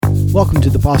Welcome to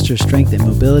the Posture Strength and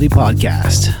Mobility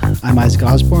Podcast. I'm Isaac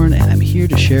Osborne, and I'm here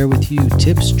to share with you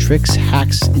tips, tricks,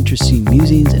 hacks, interesting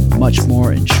musings, and much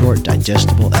more in short,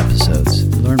 digestible episodes.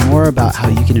 To learn more about how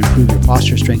you can improve your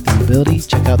posture strength and mobility,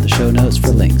 check out the show notes for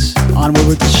links. Onward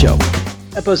with the show.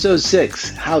 Episode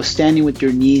 6, How Standing with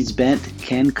Your Knees Bent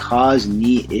Can Cause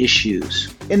Knee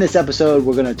Issues. In this episode,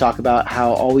 we're going to talk about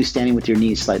how always standing with your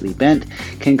knees slightly bent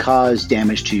can cause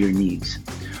damage to your knees.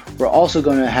 We're also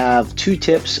going to have 2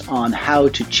 tips on how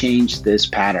to change this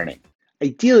patterning.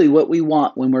 Ideally, what we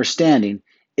want when we're standing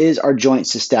is our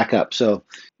joints to stack up. So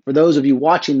for those of you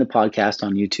watching the podcast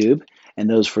on YouTube and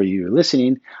those for you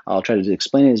listening, I'll try to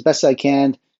explain it as best I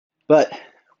can. But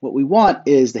what we want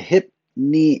is the hip,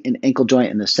 knee, and ankle joint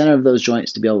in the center of those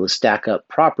joints to be able to stack up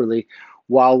properly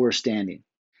while we're standing.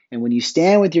 And when you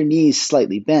stand with your knees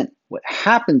slightly bent, what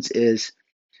happens is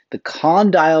the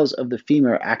condyles of the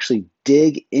femur actually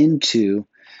dig into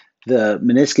the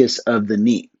meniscus of the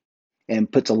knee and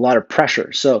puts a lot of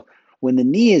pressure. So when the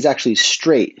knee is actually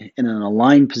straight in an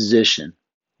aligned position,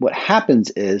 what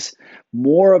happens is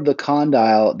more of the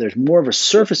condyle, there's more of a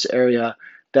surface area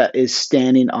that is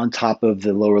standing on top of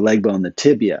the lower leg bone, the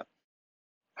tibia.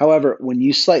 However, when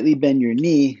you slightly bend your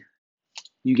knee,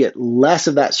 you get less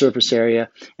of that surface area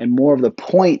and more of the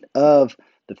point of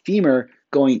the femur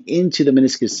going into the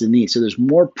meniscus of the knee. So there's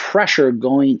more pressure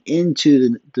going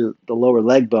into the lower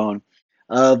leg bone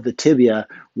of the tibia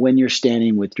when you're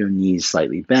standing with your knees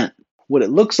slightly bent. What it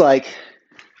looks like,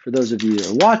 for those of you that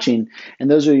are watching, and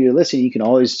those of you listening, you can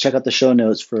always check out the show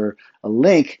notes for a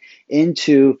link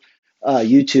into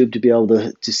YouTube to be able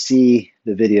to see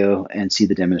the video and see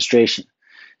the demonstration.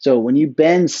 So when you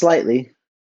bend slightly,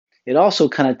 it also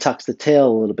kind of tucks the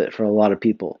tail a little bit for a lot of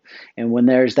people. And when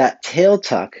there's that tail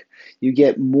tuck, you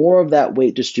get more of that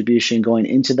weight distribution going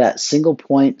into that single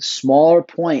point, smaller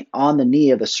point on the knee,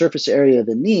 of the surface area of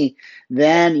the knee,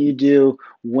 than you do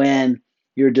when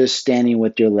you're just standing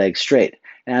with your legs straight.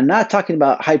 And I'm not talking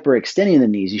about hyperextending the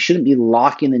knees. You shouldn't be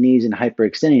locking the knees and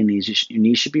hyperextending the knees. Your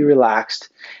knees should be relaxed.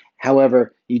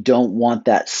 However, you don't want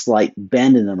that slight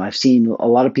bend in them. I've seen a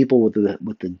lot of people with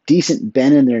a decent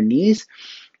bend in their knees,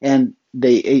 and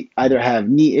they either have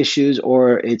knee issues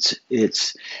or it's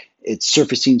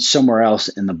surfacing somewhere else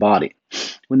in the body.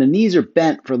 When the knees are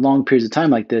bent for long periods of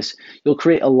time like this, you'll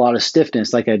create a lot of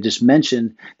stiffness. Like I just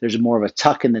mentioned, there's more of a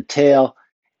tuck in the tail,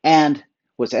 and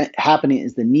what's happening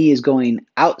is the knee is going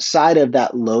outside of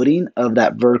that loading, of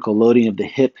that vertical loading of the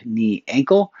hip, knee,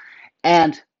 ankle,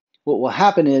 and what will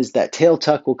happen is that tail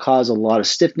tuck will cause a lot of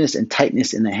stiffness and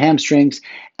tightness in the hamstrings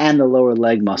and the lower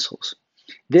leg muscles.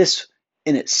 This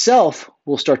in itself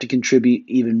will start to contribute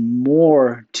even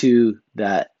more to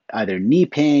that either knee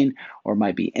pain or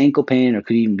might be ankle pain or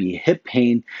could even be hip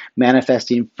pain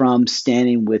manifesting from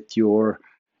standing with your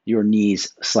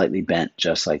knees slightly bent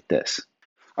just like this.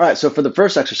 All right, so for the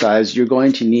first exercise, you're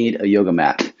going to need a yoga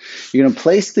mat. You're going to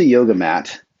place the yoga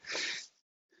mat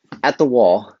at the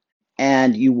wall,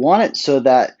 and you want it so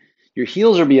that your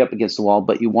heels are be up against the wall,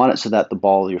 but you want it so that the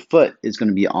ball of your foot is going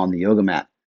to be on the yoga mat.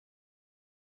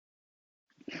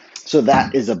 So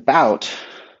that is about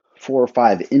 4 or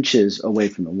 5 inches away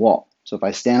from the wall. So if I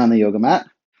stand on the yoga mat,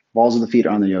 balls of the feet are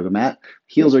on the yoga mat,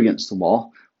 heels are against the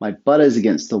wall, my butt is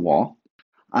against the wall,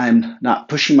 I'm not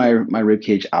pushing my rib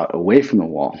cage out away from the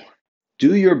wall.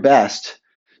 Do your best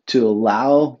to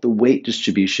allow the weight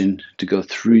distribution to go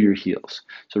through your heels.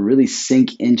 So really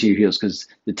sink into your heels, because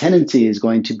the tendency is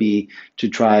going to be to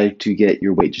try to get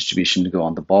your weight distribution to go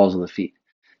on the balls of the feet.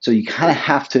 So you kind of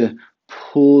have to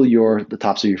pull the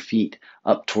tops of your feet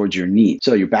up towards your knee.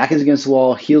 So your back is against the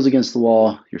wall, heels against the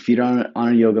wall, your feet are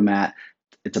on a yoga mat.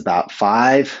 It's about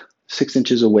 5-6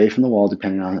 inches away from the wall,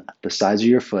 depending on the size of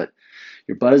your foot.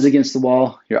 Your butt is against the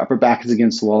wall, your upper back is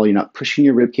against the wall. You're not pushing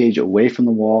your rib cage away from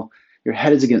the wall. Your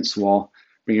head is against the wall.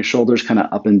 Bring your shoulders kind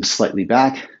of up and slightly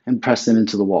back and press them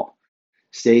into the wall.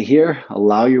 Stay here.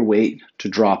 Allow your weight to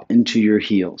drop into your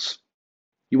heels.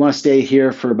 You want to stay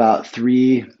here for about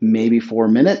 3, maybe 4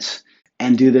 minutes,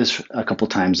 and do this a couple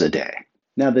times a day.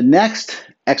 Now, the next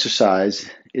exercise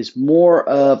is more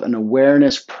of an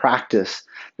awareness practice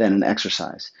than an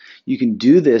exercise. You can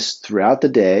do this throughout the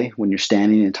day when you're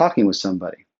standing and talking with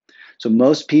somebody. So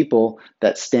most people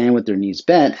that stand with their knees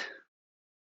bent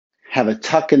have a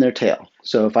tuck in their tail.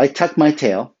 So if I tuck my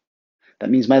tail, that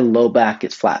means my low back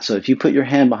gets flat. So if you put your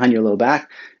hand behind your low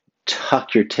back,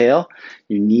 tuck your tail,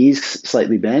 your knees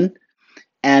slightly bend,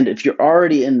 and if you're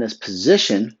already in this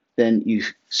position, then you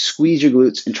squeeze your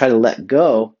glutes and try to let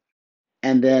go,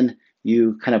 and then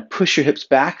you kind of push your hips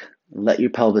back, let your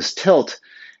pelvis tilt,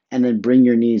 and then bring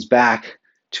your knees back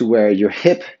to where your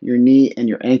hip, your knee, and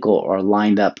your ankle are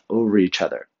lined up over each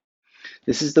other.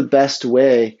 This is the best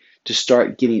way to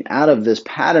start getting out of this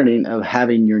patterning of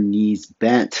having your knees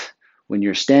bent when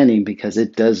you're standing, because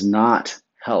it does not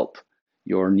help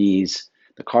your knees,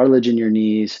 the cartilage in your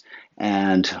knees,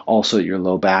 and also your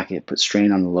low back. It puts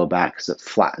strain on the low back because it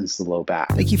flattens the low back.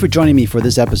 Thank you for joining me for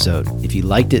this episode. If you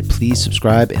liked it, please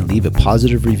subscribe and leave a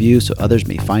positive review so others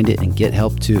may find it and get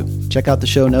help too. Check out the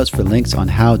show notes for links on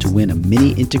how to win a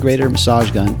mini integrator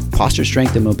massage gun, posture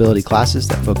strength and mobility classes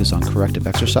that focus on corrective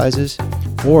exercises,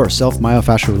 or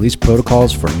self-myofascial release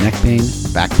protocols for neck pain,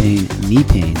 back pain, knee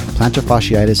pain, plantar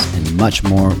fasciitis, and much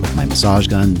more with my massage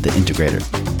gun, the Integrator.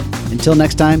 Until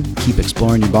next time, keep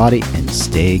exploring your body and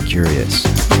stay curious.